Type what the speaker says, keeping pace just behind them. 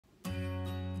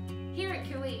Here at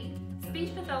QE,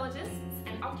 speech pathologists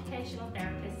and occupational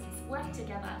therapists work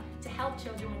together to help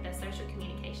children with their social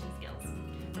communication skills.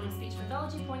 From a speech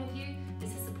pathology point of view,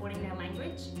 this is supporting their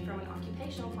language. From an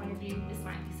occupational point of view, this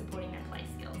might be supporting their play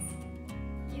skills.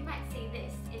 You might see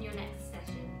this in your next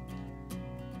session.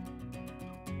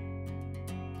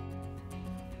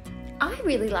 I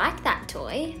really like that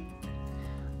toy.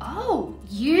 Oh,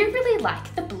 you really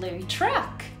like the blue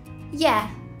truck. Yeah,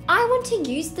 I want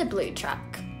to use the blue truck.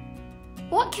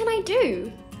 What can I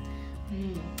do?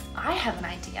 I have an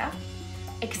idea.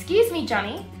 Excuse me,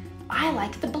 Johnny. I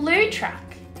like the blue truck.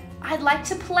 I'd like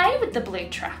to play with the blue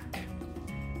truck.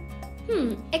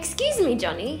 Excuse me,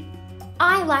 Johnny.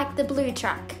 I like the blue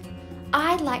truck.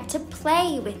 I'd like to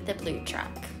play with the blue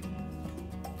truck.